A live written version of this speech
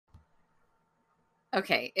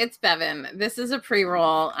Okay, it's Bevan. This is a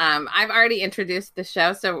pre-roll. I've already introduced the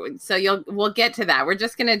show, so we'll get to that. We're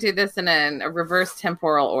just going to do this in a reverse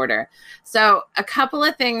temporal order. So, a couple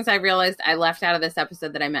of things I realized I left out of this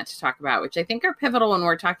episode that I meant to talk about, which I think are pivotal when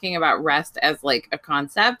we're talking about rest as like a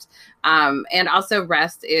concept, and also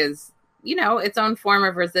rest is, its own form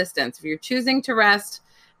of resistance. If you're choosing to rest,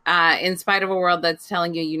 in spite of a world that's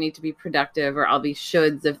telling you need to be productive or all these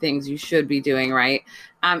shoulds of things you should be doing, right?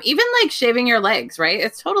 Even like shaving your legs, right?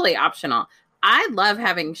 It's totally optional. I love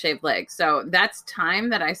having shaved legs. So that's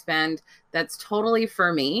time that I spend that's totally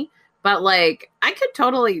for me. But like, I could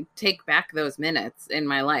totally take back those minutes in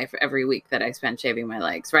my life every week that I spend shaving my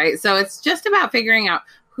legs, right? So it's just about figuring out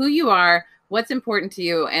who you are, what's important to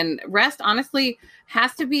you. And rest, honestly,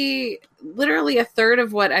 has to be literally a third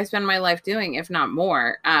of what I spend my life doing, if not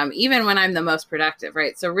more, even when I'm the most productive,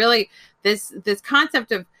 right? So really, this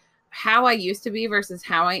concept of how I used to be versus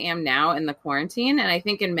how I am now in the quarantine. And I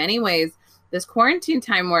think in many ways, this quarantine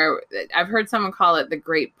time where I've heard someone call it the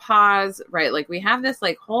great pause, right? Like we have this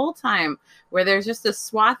like whole time where there's just a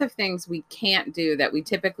swath of things we can't do that we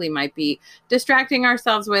typically might be distracting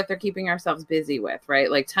ourselves with or keeping ourselves busy with, right?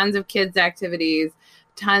 Like tons of kids activities,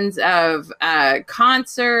 tons of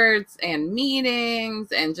concerts and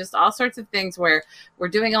meetings and just all sorts of things where we're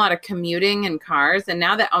doing a lot of commuting in cars. And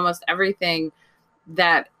now that almost everything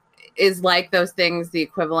that is like those things, the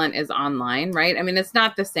equivalent is online, right? I mean, it's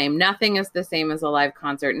not the same. Nothing is the same as a live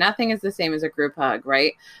concert. Nothing is the same as a group hug,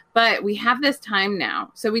 right? But we have this time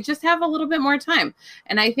now. So we just have a little bit more time.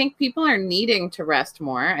 And I think people are needing to rest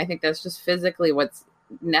more. I think that's just physically what's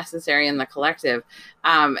necessary in the collective.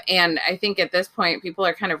 And I think at this point, people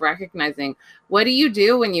are kind of recognizing, what do you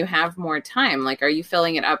do when you have more time? Like, are you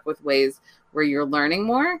filling it up with ways where you're learning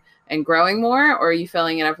more and growing more? Or are you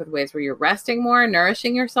filling it up with ways where you're resting more,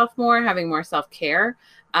 nourishing yourself more, having more self-care?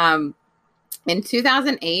 In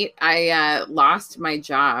 2008, I lost my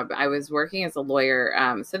job. I was working as a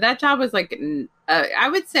lawyer. So that job was like, I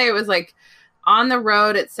would say it was like on the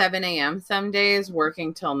road at 7 a.m. some days,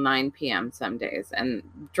 working till 9 p.m. some days, and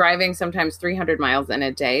driving sometimes 300 miles in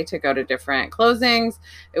a day to go to different closings.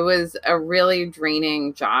 It was a really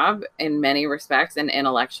draining job in many respects and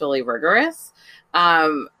intellectually rigorous.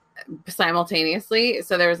 Simultaneously.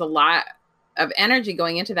 So there was a lot of energy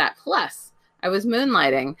going into that. Plus, I was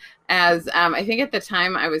moonlighting as I think at the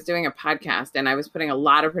time I was doing a podcast and I was putting a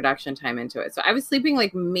lot of production time into it. So I was sleeping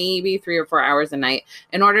like maybe 3 or 4 hours a night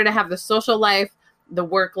in order to have the social life, the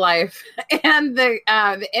work life, and the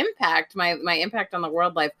impact, my impact on the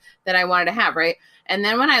world life that I wanted to have, right? And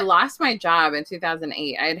then when I lost my job in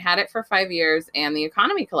 2008, I had had it for 5 years and the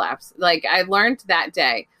economy collapsed. Like I learned that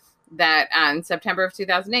day that in September of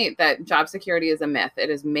 2008, that job security is a myth. It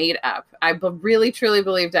is made up. I really, truly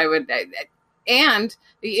believed I would. And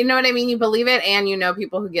you know what I mean? You believe it and you know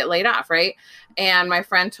people who get laid off, right? And my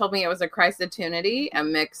friend told me it was a crisis-opportunity, a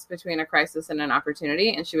mix between a crisis and an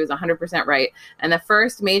opportunity. And she was 100% right. And the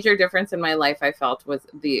first major difference in my life I felt was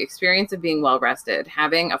the experience of being well-rested.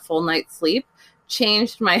 Having a full night's sleep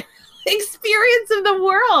changed my experience of the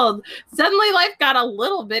world. Suddenly life got a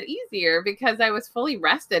little bit easier because I was fully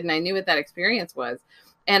rested and I knew what that experience was.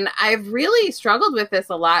 And I've really struggled with this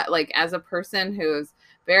a lot. Like as a person who's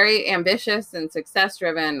very ambitious and success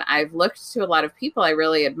driven, I've looked to a lot of people I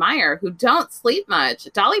really admire who don't sleep much.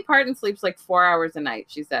 Dolly Parton sleeps like 4 hours a night,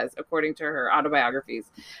 she says, according to her autobiographies.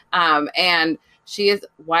 And she is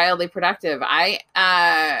wildly productive. I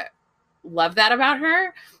love that about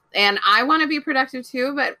her. And I want to be productive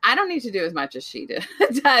too, but I don't need to do as much as she does.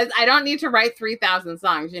 I don't need to write 3,000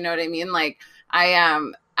 songs. You know what I mean? Like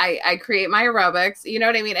I create my aerobics. You know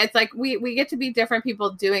what I mean? It's like we get to be different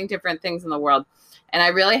people doing different things in the world. And I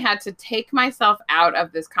really had to take myself out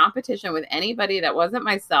of this competition with anybody that wasn't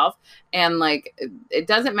myself. And like, it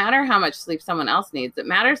doesn't matter how much sleep someone else needs. It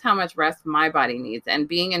matters how much rest my body needs. And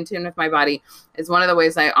being in tune with my body is one of the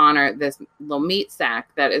ways I honor this little meat sack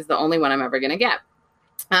that is the only one I'm ever going to get.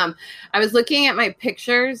 I was looking at my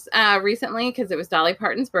pictures recently because it was Dolly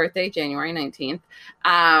Parton's birthday, January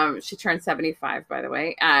 19th. She turned 75, by the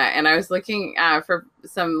way. And I was looking for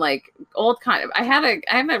some like old I have a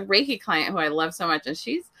Reiki client who I love so much, and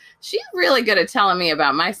she's really good at telling me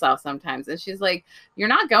about myself sometimes. And she's like, "You're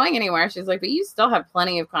not going anywhere." She's like, "But you still have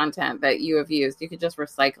plenty of content that you have used. You could just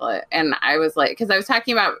recycle it." And I was like, because I was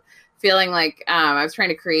talking about feeling like I was trying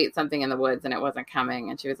to create something in the woods and it wasn't coming.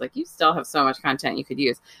 And she was like, you still have so much content you could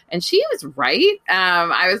use. And she was right.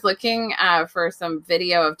 I was looking for some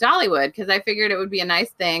video of Dollywood because I figured it would be a nice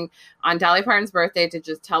thing on Dolly Parton's birthday to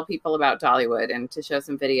just tell people about Dollywood and to show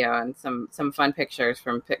some video and some fun pictures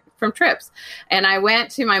from trips. And I went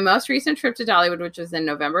to my most recent trip to Dollywood, which was in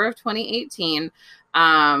November of 2018.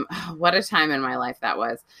 What a time in my life that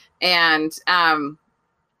was. And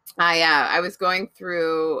I was going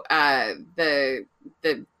through the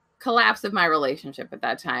collapse of my relationship at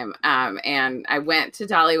that time. And I went to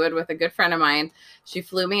Dollywood with a good friend of mine. She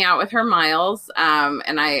flew me out with her Miles.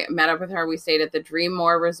 And I met up with her. We stayed at the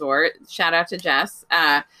Dreammore Resort. Shout out to Jess.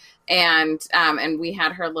 And we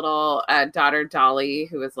had her little daughter, Dolly,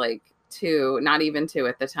 who was like 2, not even 2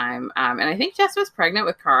 at the time. And I think Jess was pregnant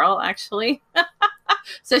with Carl, actually.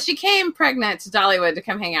 So she came pregnant to Dollywood to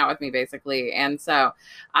come hang out with me, basically. And so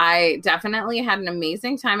I definitely had an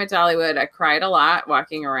amazing time at Dollywood. I cried a lot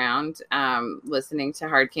walking around, listening to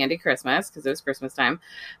Hard Candy Christmas because it was Christmas time.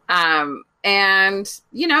 And,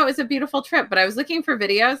 you know, it was a beautiful trip. But I was looking for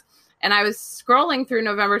videos and I was scrolling through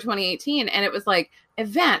November 2018 and it was like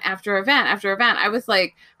event after event after event. I was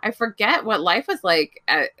like, I forget what life was like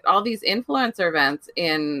at all these influencer events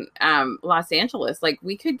in Los Angeles. Like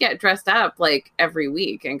we could get dressed up like every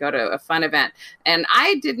week and go to a fun event. And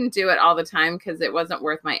I didn't do it all the time because it wasn't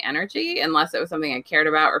worth my energy unless it was something I cared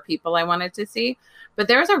about or people I wanted to see. But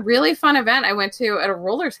there was a really fun event I went to at a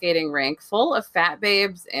roller skating rink full of fat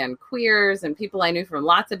babes and queers and people I knew from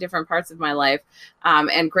lots of different parts of my life,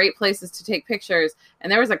 and great places to take pictures. And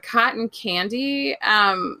there was a cotton candy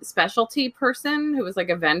specialty person who was like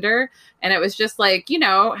a vendor. And it was just like, you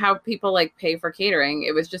know, how people like pay for catering.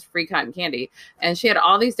 It was just free cotton candy. And she had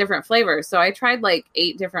all these different flavors. So I tried like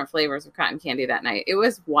 8 different flavors of cotton candy that night. It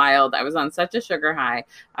was wild. I was on such a sugar high.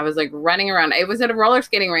 I was like running around. It was at a roller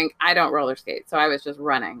skating rink. I don't roller skate. So I was just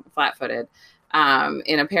running flat footed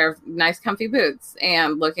in a pair of nice comfy boots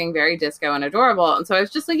and looking very disco and adorable. And so I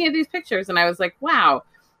was just looking at these pictures and I was like, wow,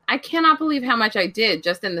 I cannot believe how much I did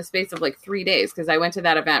just in the space of like 3 days. Cause I went to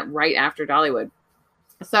that event right after Dollywood.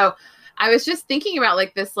 So I was just thinking about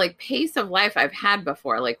like this like pace of life I've had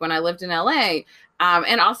before, like when I lived in LA,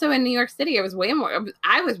 and also in New York City. I was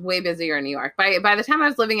way busier in New York. By the time I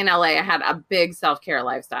was living in LA, I had a big self-care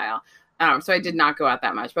lifestyle. So I did not go out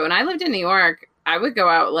that much. But when I lived in New York, I would go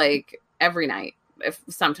out like every night. If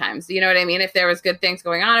sometimes, you know what I mean? If there was good things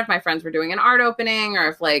going on, if my friends were doing an art opening or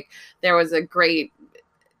if like there was a great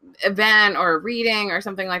event or a reading or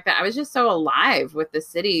something like that, I was just so alive with the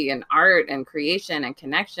city and art and creation and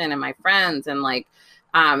connection and my friends. And like,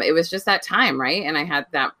 it was just that time. Right. And I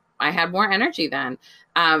had more energy then.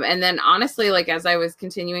 And then honestly, like as I was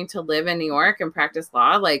continuing to live in New York and practice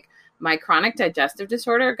law, like my chronic digestive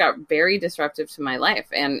disorder got very disruptive to my life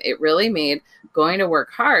and it really made going to work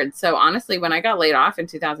hard. So honestly, when I got laid off in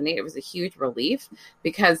 2008, it was a huge relief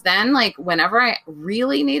because then like whenever I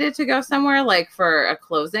really needed to go somewhere, like for a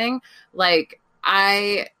closing, like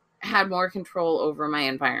I had more control over my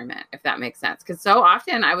environment, if that makes sense. Because so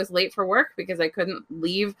often I was late for work because I couldn't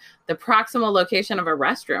leave the proximal location of a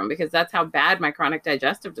restroom because that's how bad my chronic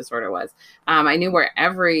digestive disorder was. I knew where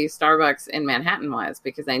every Starbucks in Manhattan was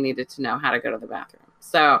because I needed to know how to go to the bathroom.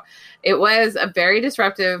 So it was a very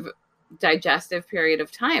disruptive digestive period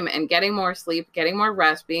of time, and getting more sleep, getting more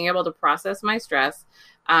rest, being able to process my stress.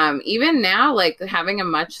 Even now, like having a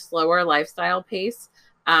much slower lifestyle pace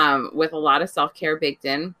with a lot of self-care baked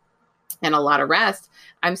in, and a lot of rest,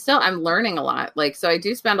 I'm learning a lot. Like, so I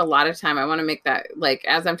do spend a lot of time. I want to make that, like,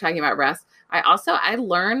 as I'm talking about rest, I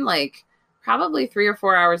learn like probably 3 or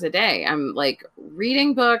 4 hours a day. I'm like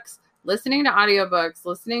reading books, listening to audiobooks,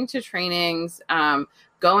 listening to trainings,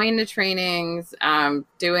 going to trainings,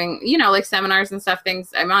 doing, you know, like seminars and stuff,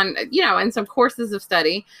 things I'm on, you know, and some courses of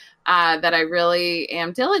study that I really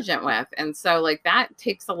am diligent with. And so like that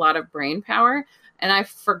takes a lot of brain power. And I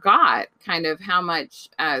forgot kind of how much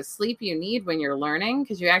sleep you need when you're learning,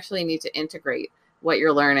 because you actually need to integrate what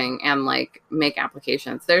you're learning and like make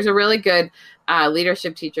applications. There's a really good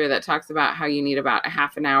leadership teacher that talks about how you need about a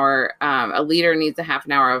half an hour. A leader needs a half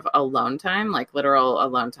an hour of alone time, like literal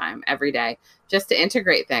alone time every day, just to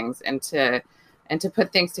integrate things and to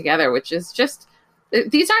put things together, which is just,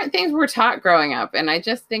 these aren't things we're taught growing up. And I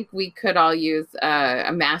just think we could all use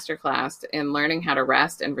a masterclass in learning how to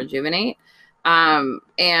rest and rejuvenate.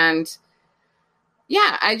 And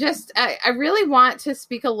yeah, I really want to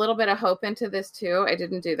speak a little bit of hope into this too. I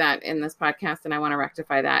didn't do that in this podcast and I want to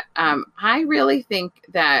rectify that. I really think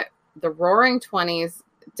that the Roaring 20s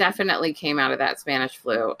definitely came out of that Spanish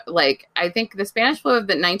flu. Like, I think the Spanish flu of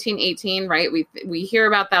the 1918, right? We hear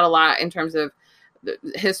about that a lot in terms of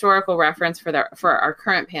historical reference for our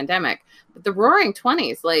current pandemic. But the Roaring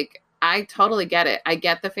 20s, like, I totally get it. I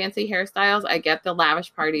get the fancy hairstyles. I get the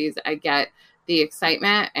lavish parties. I get the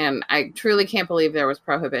excitement. And I truly can't believe there was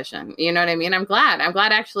prohibition. You know what I mean? I'm glad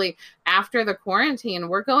actually after the quarantine,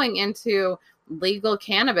 we're going into legal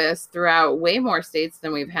cannabis throughout way more states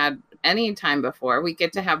than we've had any time before. We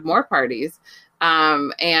get to have more parties.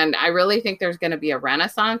 And I really think there's going to be a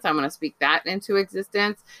renaissance. I'm going to speak that into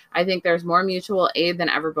existence. I think there's more mutual aid than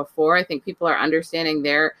ever before. I think people are understanding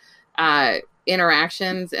their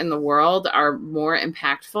interactions in the world are more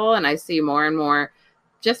impactful. And I see more and more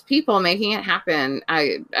just people making it happen.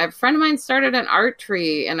 A friend of mine started an art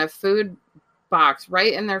tree and a food box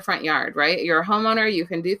right in their front yard, right? You're a homeowner, you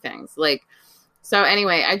can do things like, so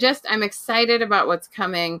anyway, I'm excited about what's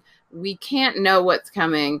coming. We can't know what's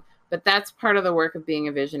coming, but that's part of the work of being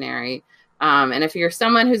a visionary. And if you're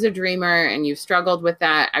someone who's a dreamer and you've struggled with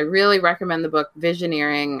that, I really recommend the book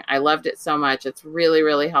Visioneering. I loved it so much. It's really,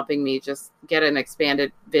 really helping me just get an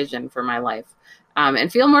expanded vision for my life,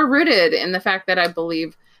 and feel more rooted in the fact that I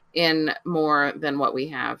believe in more than what we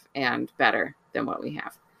have and better than what we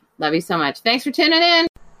have. Love you so much. Thanks for tuning in.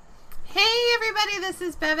 Hey everybody, this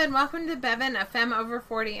is Bevan. Welcome to Bevan, a femme over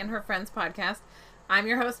 40 and her friends podcast. I'm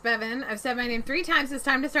your host, Bevan. I've said my name 3 times. It's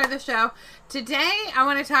time to start the show. Today, I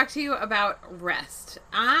want to talk to you about rest.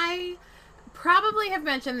 I probably have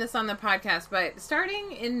mentioned this on the podcast, but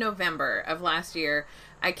starting in November of last year,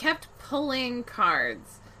 I kept pulling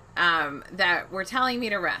cards that were telling me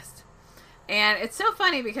to rest. And it's so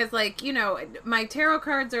funny because, like, you know, my tarot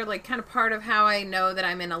cards are like kind of part of how I know that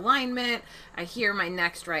I'm in alignment. I hear my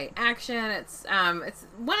next right action. It's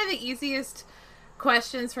one of the easiest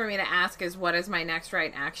questions for me to ask is, what is my next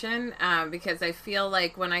right action? Because I feel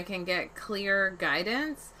like when I can get clear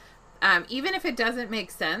guidance, even if it doesn't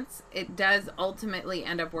make sense, it does ultimately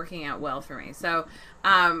end up working out well for me. So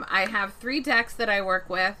I have 3 decks that I work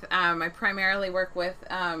with. I primarily work with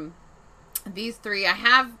these 3. I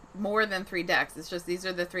have more than 3 decks. It's just these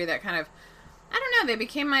are the 3 that kind of, I don't know, they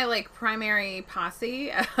became my like primary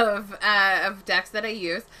posse of decks that I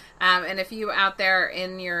use. And if you out there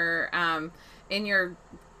in your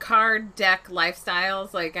card deck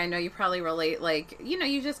lifestyles, like, I know you probably relate, like, you know,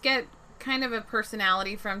 you just get kind of a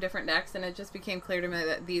personality from different decks, and it just became clear to me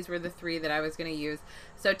that these were the 3 that I was going to use.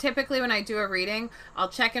 So typically when I do a reading, I'll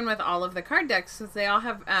check in with all of the card decks because they all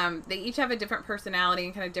have, they each have a different personality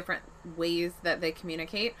and kind of different ways that they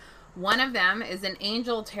communicate. One of them is an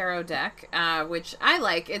Angel Tarot deck, which I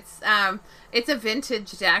like. It's a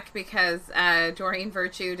vintage deck because Doreen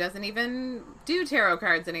Virtue doesn't even do tarot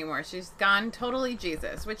cards anymore. She's gone totally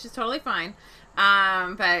Jesus, which is totally fine.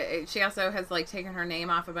 But she also has like taken her name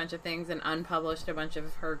off a bunch of things and unpublished a bunch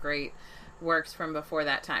of her great works from before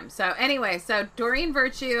that time. So anyway, so Doreen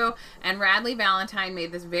Virtue and Radley Valentine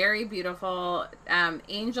made this very beautiful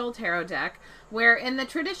Angel Tarot deck, where in the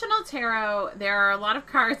traditional tarot, there are a lot of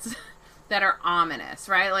cards that are ominous,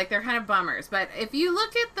 right? Like, they're kind of bummers. But if you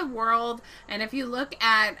look at the world and if you look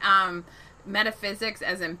at metaphysics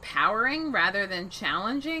as empowering rather than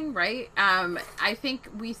challenging, right? I think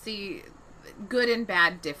we see good and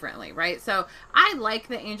bad differently, right? So I like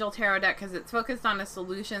the Angel Tarot deck because it's focused on a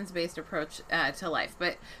solutions-based approach to life.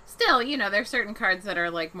 But still, you know, there's certain cards that are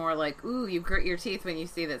like more like, ooh, you grit your teeth when you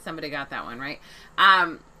see that somebody got that one, right?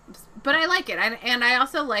 But I like it. And I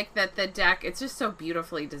also like that the deck, it's just so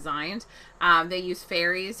beautifully designed. They use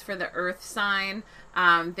fairies for the earth sign.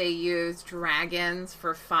 They use dragons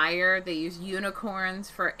for fire. They use unicorns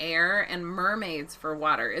for air and mermaids for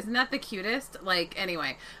water. Isn't that the cutest? Like,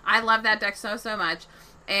 anyway, I love that deck so, so much.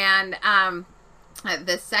 And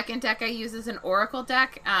the second deck I use is an oracle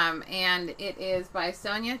deck. And it is by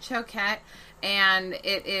Sonia Choquette. And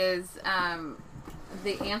it is...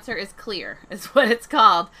 the answer is clear, is what it's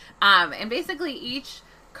called. And basically each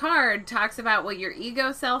card talks about what your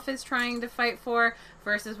ego self is trying to fight for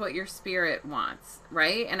versus what your spirit wants,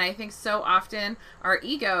 right? And I think so often our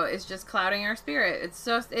ego is just clouding our spirit.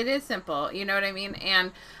 It is simple, you know what I mean?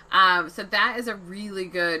 And so that is a really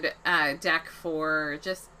good deck for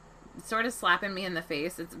just sort of slapping me in the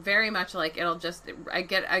face. It's very much like I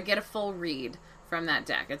get a full read from that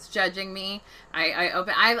deck. It's judging me.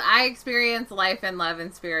 I experience life and love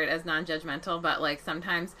and spirit as non-judgmental, but like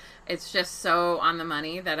sometimes it's just so on the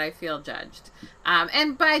money that I feel judged.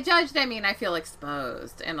 And by judged, I mean I feel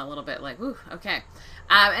exposed and a little bit like, ooh, okay.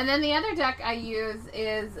 And then the other deck I use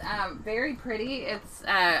is very pretty. It's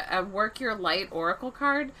a Work Your Light Oracle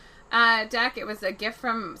card deck. It was a gift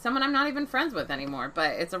from someone I'm not even friends with anymore,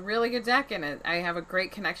 but it's a really good deck, and I have a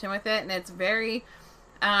great connection with it, and it's very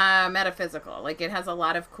metaphysical. Like, it has a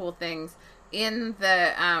lot of cool things in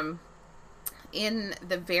the in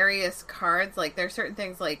the various cards, like there's certain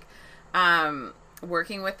things like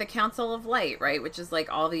working with the Council of Light, right, which is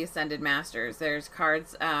like all the Ascended Masters. There's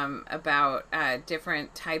cards about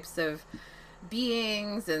different types of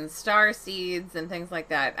beings and star seeds and things like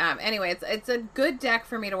that. Anyway, it's a good deck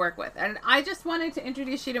for me to work with, and I just wanted to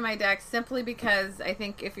introduce you to my deck simply because I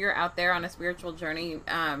think if you're out there on a spiritual journey,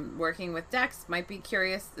 working with decks might be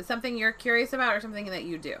curious, something you're curious about or something that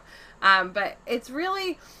you do. But it's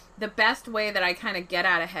really the best way that I kind of get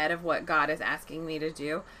out ahead of what God is asking me to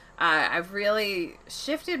do. I've really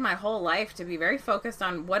shifted my whole life to be very focused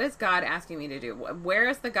on what is God asking me to do? Where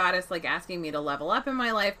is the goddess like asking me to level up in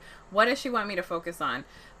my life? What does she want me to focus on?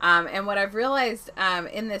 And what I've realized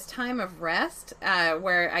in this time of rest,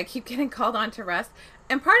 where I keep getting called on to rest,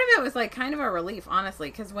 and part of it was like kind of a relief,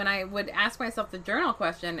 honestly, because when I would ask myself the journal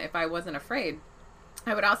question, if I wasn't afraid,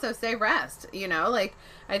 I would also say rest, you know, like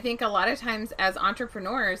I think a lot of times as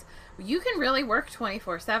entrepreneurs, you can really work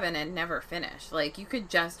 24/7 and never finish. Like you could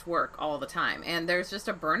just work all the time. And there's just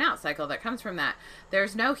a burnout cycle that comes from that.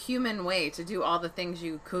 There's no human way to do all the things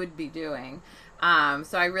you could be doing.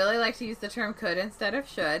 So I really like to use the term could instead of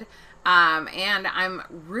should. And I'm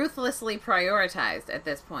ruthlessly prioritized at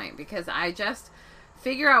this point because I just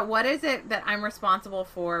figure out what is it that I'm responsible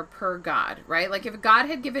for per God, right? Like if God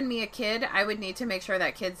had given me a kid, I would need to make sure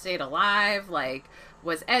that kid stayed alive, like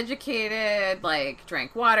was educated, like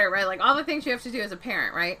drank water, right? Like all the things you have to do as a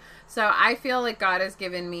parent, right? So I feel like God has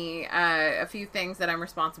given me a few things that I'm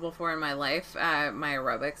responsible for in my life. My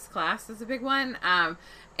aerobics class is a big one.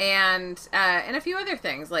 And a few other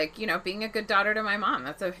things like, you know, being a good daughter to my mom.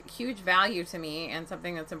 That's a huge value to me and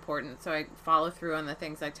something that's important. So I follow through on the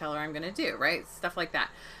things I tell her I'm going to do, right? Stuff like that.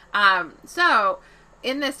 So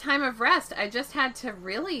in this time of rest, I just had to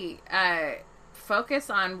really focus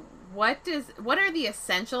on what are the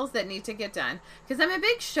essentials that need to get done? Because I'm a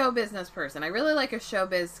big show business person. I really like a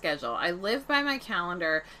showbiz schedule. I live by my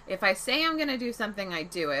calendar. If I say I'm going to do something, I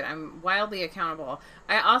do it. I'm wildly accountable.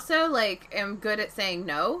 I also like am good at saying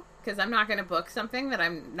no because I'm not going to book something that I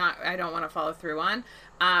don't want to follow through on.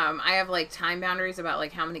 I have like time boundaries about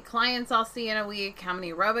like how many clients I'll see in a week, how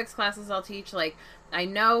many aerobics classes I'll teach. Like I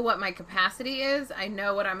know what my capacity is. I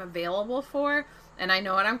know what I'm available for. And I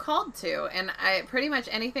know what I'm called to. And I pretty much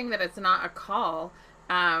anything that it's not a call,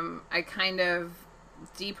 I kind of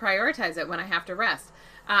deprioritize it when I have to rest.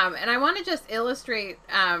 And I want to just illustrate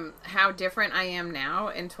how different I am now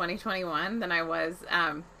in 2021 than I was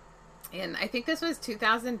I think this was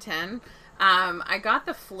 2010. I got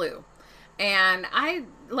the flu. And I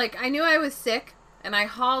knew I was sick. And I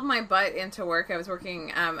hauled my butt into work. I was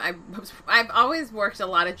working, I've always worked a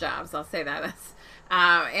lot of jobs. I'll say that.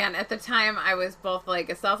 And at the time, I was both like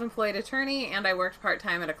a self-employed attorney and I worked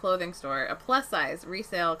part-time at a clothing store, a plus-size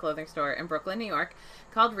resale clothing store in Brooklyn, New York,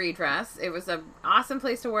 called Redress. It was an awesome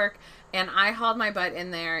place to work, and I hauled my butt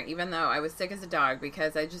in there even though I was sick as a dog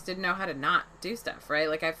because I just didn't know how to not do stuff, right?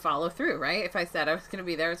 Like I follow through, right? If I said I was going to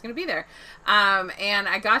be there, I was going to be there. And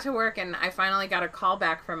I got to work and I finally got a call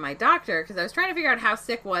back from my doctor because I was trying to figure out how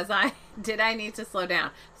sick was I? Did I need to slow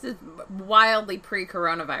down? This is wildly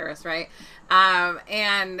pre-coronavirus, right?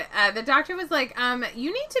 And the doctor was like,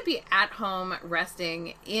 you need to be at home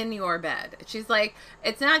resting in your bed. She's like,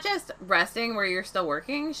 it's not just resting where you're still working.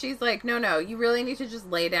 She's like, no, you really need to just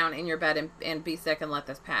lay down in your bed and be sick and let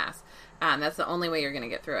this pass. That's the only way you're going to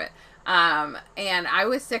get through it. And I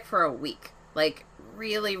was sick for a week, like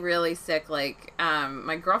really, really sick. Like,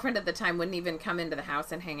 my girlfriend at the time wouldn't even come into the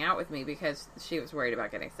house and hang out with me because she was worried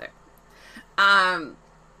about getting sick.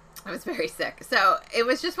 I was very sick. So it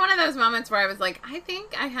was just one of those moments where I was like, I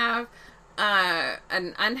think I have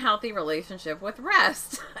an unhealthy relationship with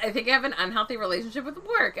rest. I think I have an unhealthy relationship with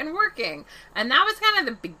work and working. And that was kind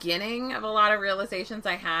of the beginning of a lot of realizations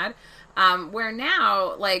I had. Where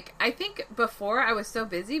now, like, I think before I was so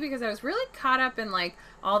busy because I was really caught up in like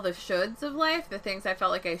all the shoulds of life, the things I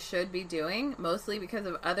felt like I should be doing, mostly because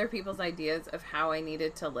of other people's ideas of how I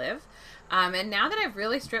needed to live. And now that I've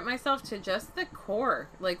really stripped myself to just the core,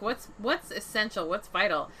 like what's essential, what's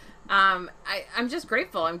vital, I'm just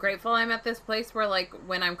grateful. I'm grateful I'm at this place where like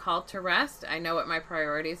when I'm called to rest, I know what my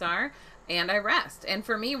priorities are and I rest. And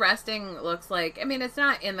for me, resting looks like, I mean, it's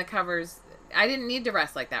not in the covers. I didn't need to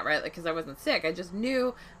rest like that, right? Like, because I wasn't sick. I just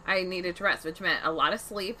knew I needed to rest, which meant a lot of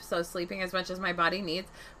sleep. So sleeping as much as my body needs,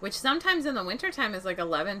 which sometimes in the wintertime is like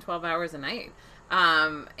 11, 12 hours a night.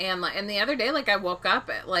 And the other day, like I woke up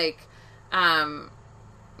at like,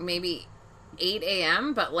 maybe 8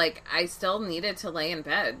 a.m., but like I still needed to lay in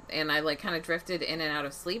bed, and I like kind of drifted in and out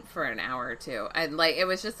of sleep for an hour or two. And like it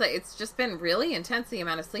was just like it's just been really intense the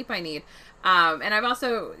amount of sleep I need. And I've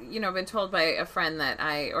also, been told by a friend that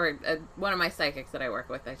one of my psychics that I work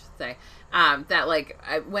with, I should say, that like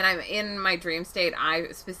when I'm in my dream state,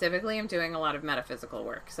 I specifically am doing a lot of metaphysical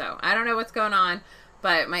work. So I don't know what's going on,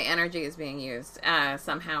 but my energy is being used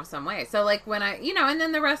somehow, some way. So like when and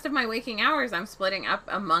then the rest of my waking hours, I'm splitting up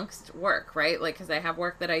amongst work, right? Like, because I have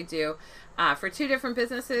work that I do for 2 different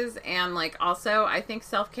businesses. And like, also, I think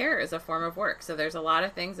self-care is a form of work. So there's a lot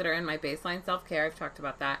of things that are in my baseline self-care. I've talked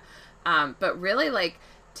about that. But really like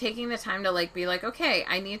taking the time to like be like, okay,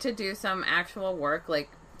 I need to do some actual work, like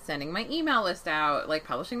sending my email list out, like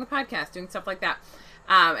publishing the podcast, doing stuff like that.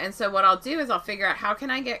 And so what I'll do is I'll figure out how can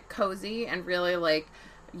I get cozy and really like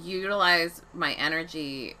utilize my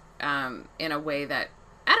energy in a way that,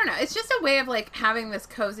 I don't know, it's just a way of like having this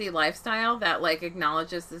cozy lifestyle that like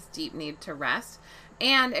acknowledges this deep need to rest,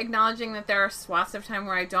 and acknowledging that there are swaths of time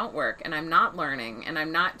where I don't work and I'm not learning and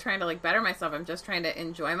I'm not trying to like better myself. I'm just trying to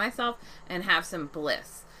enjoy myself and have some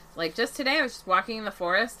bliss. Like just today I was just walking in the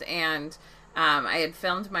forest, and I had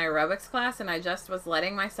filmed my aerobics class, and I just was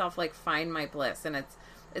letting myself like find my bliss. And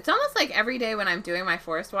it's almost like every day when I'm doing my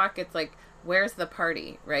forest walk, it's like, where's the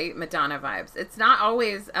party, right? Madonna vibes. It's not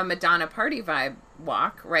always a Madonna party vibe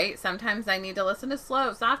walk, right? Sometimes I need to listen to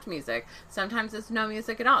slow, soft music. Sometimes it's no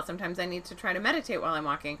music at all. Sometimes I need to try to meditate while I'm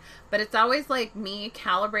walking. But it's always like me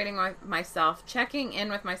calibrating myself, checking in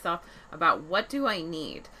with myself about what do I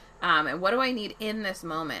need, and what do I need in this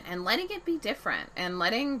moment, and letting it be different, and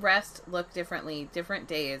letting rest look differently, different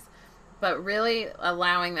days. But really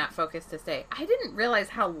allowing that focus to stay. I didn't realize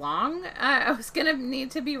how long I was going to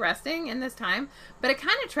need to be resting in this time. But it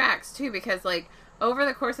kind of tracks, too, because, like, over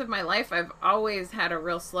the course of my life, I've always had a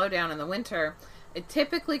real slowdown in the winter. It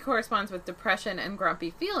typically corresponds with depression and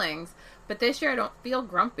grumpy feelings. But this year, I don't feel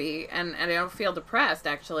grumpy, and I don't feel depressed,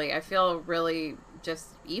 actually. I feel really just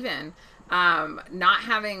even. Not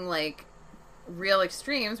having, like, real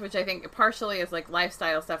extremes, which I think partially is like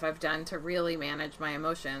lifestyle stuff I've done to really manage my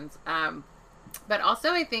emotions. But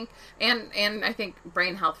also I think, and I think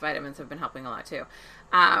brain health vitamins have been helping a lot too.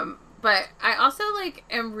 But I also like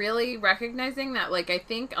am really recognizing that like I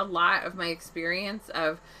think a lot of my experience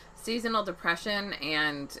of seasonal depression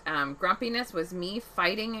and grumpiness was me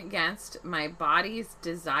fighting against my body's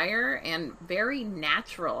desire, and very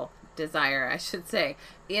natural desire, I should say,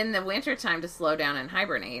 in the wintertime to slow down and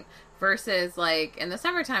hibernate, versus like in the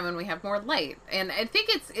summertime when we have more light. And I think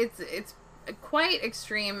it's quite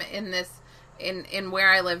extreme in this, in where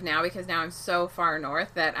I live now, because now I'm so far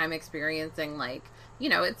north that I'm experiencing like,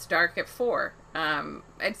 it's dark at 4.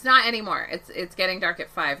 It's not anymore. It's getting dark at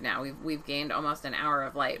 5 now. We've gained almost an hour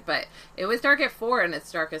of light, but it was dark at 4 in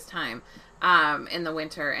its darkest time in the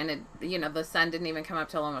winter, and it, the sun didn't even come up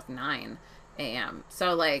till almost 9 a.m.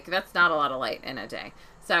 So like that's not a lot of light in a day.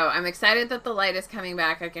 So I'm excited that the light is coming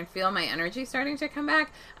back. I can feel my energy starting to come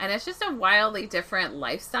back. And it's just a wildly different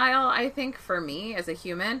lifestyle, I think, for me as a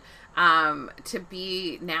human, to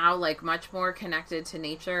be now like much more connected to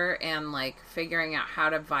nature, and like figuring out how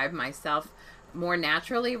to vibe myself more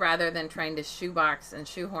naturally, rather than trying to shoebox and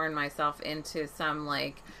shoehorn myself into some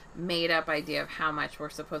like made up idea of how much we're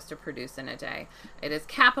supposed to produce in a day. It is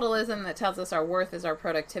capitalism that tells us our worth is our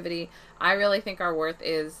productivity. I really think our worth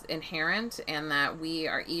is inherent, and that we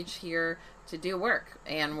are each here to do work,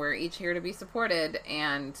 and we're each here to be supported,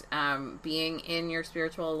 and being in your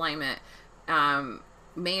spiritual alignment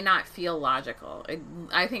may not feel logical.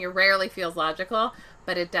 I think it rarely feels logical,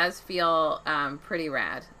 but it does feel pretty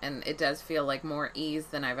rad, and it does feel like more ease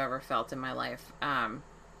than I've ever felt in my life.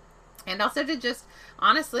 And also to just,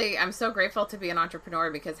 honestly, I'm so grateful to be an entrepreneur,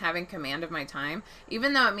 because having command of my time,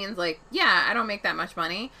 even though it means like, yeah, I don't make that much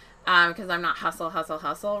money, because I'm not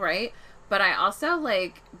hustle, right? But I also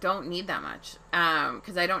like don't need that much,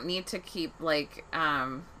 because I don't need to keep like,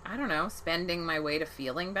 I don't know, spending my way to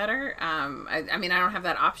feeling better. I mean, I don't have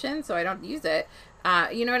that option, so I don't use it.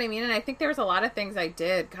 You know what I mean? And I think there was a lot of things I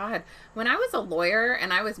did. God, when I was a lawyer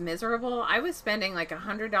and I was miserable, I was spending like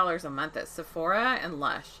 $100 a month at Sephora and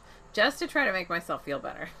Lush, just to try to make myself feel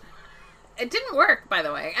better. It didn't work, by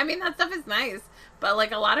the way. I mean, that stuff is nice, but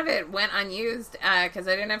like a lot of it went unused because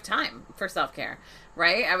I didn't have time for self-care,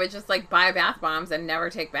 right? I would just like buy bath bombs and never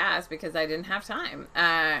take baths because I didn't have time.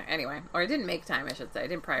 Anyway, or I didn't make time, I should say. I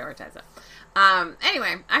didn't prioritize it.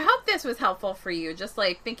 Anyway, I hope this was helpful for you. Just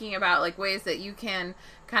like thinking about like ways that you can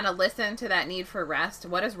kind of listen to that need for rest.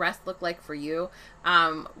 What does rest look like for you?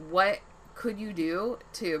 What could you do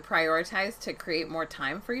to prioritize to create more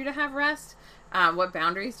time for you to have rest? What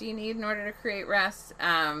boundaries do you need in order to create rest?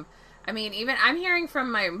 I mean, even I'm hearing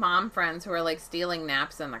from my mom friends who are like stealing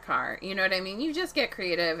naps in the car. You know what I mean? You just get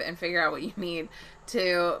creative and figure out what you need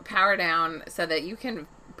to power down so that you can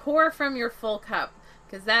pour from your full cup.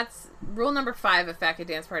 Because that's rule number 5 of Fat Kid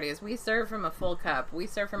Dance Party is we serve from a full cup. We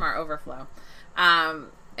serve from our overflow.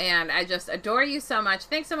 And I just adore you so much.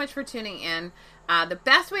 Thanks so much for tuning in. The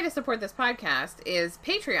best way to support this podcast is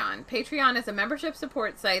Patreon. Patreon is a membership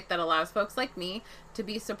support site that allows folks like me to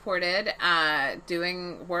be supported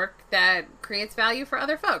doing work that creates value for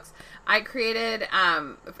other folks. I created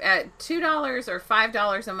at $2 or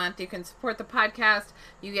 $5 a month, you can support the podcast.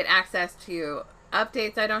 You get access to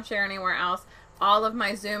updates I don't share anywhere else. All of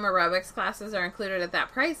my Zoom aerobics classes are included at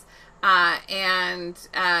that price.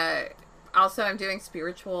 Also, I'm doing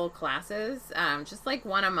spiritual classes, just like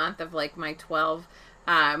one a month of like my 12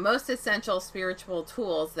 most essential spiritual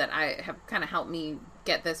tools that I have kind of helped me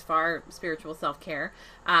get this far, spiritual self-care.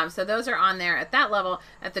 So those are on there at that level.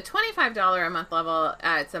 At the $25 a month level,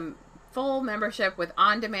 it's a full membership with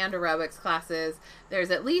on-demand aerobics classes.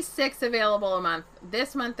 There's at least 6 available a month.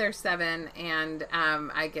 This month there's 7, and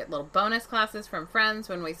I get little bonus classes from friends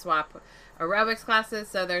when we swap aerobics classes.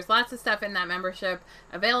 So there's lots of stuff in that membership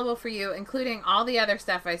available for you, including all the other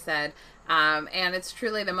stuff I said. And it's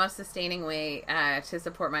truly the most sustaining way to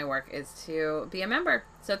support my work is to be a member.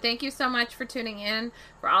 So thank you so much for tuning in.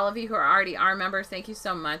 For all of you who are already our members, thank you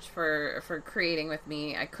so much for creating with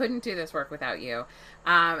me. I couldn't do this work without you.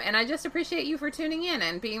 And I just appreciate you for tuning in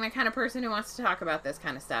and being the kind of person who wants to talk about this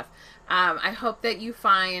kind of stuff. I hope that you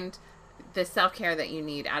find the self-care that you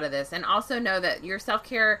need out of this. And also know that your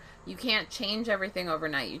self-care, you can't change everything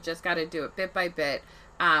overnight. You just got to do it bit by bit.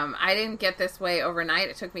 I didn't get this way overnight.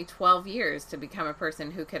 It took me 12 years to become a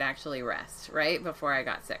person who could actually rest, right? Before I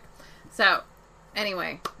got sick. So,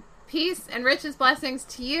 anyway, peace and riches blessings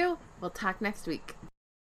to you. We'll talk next week.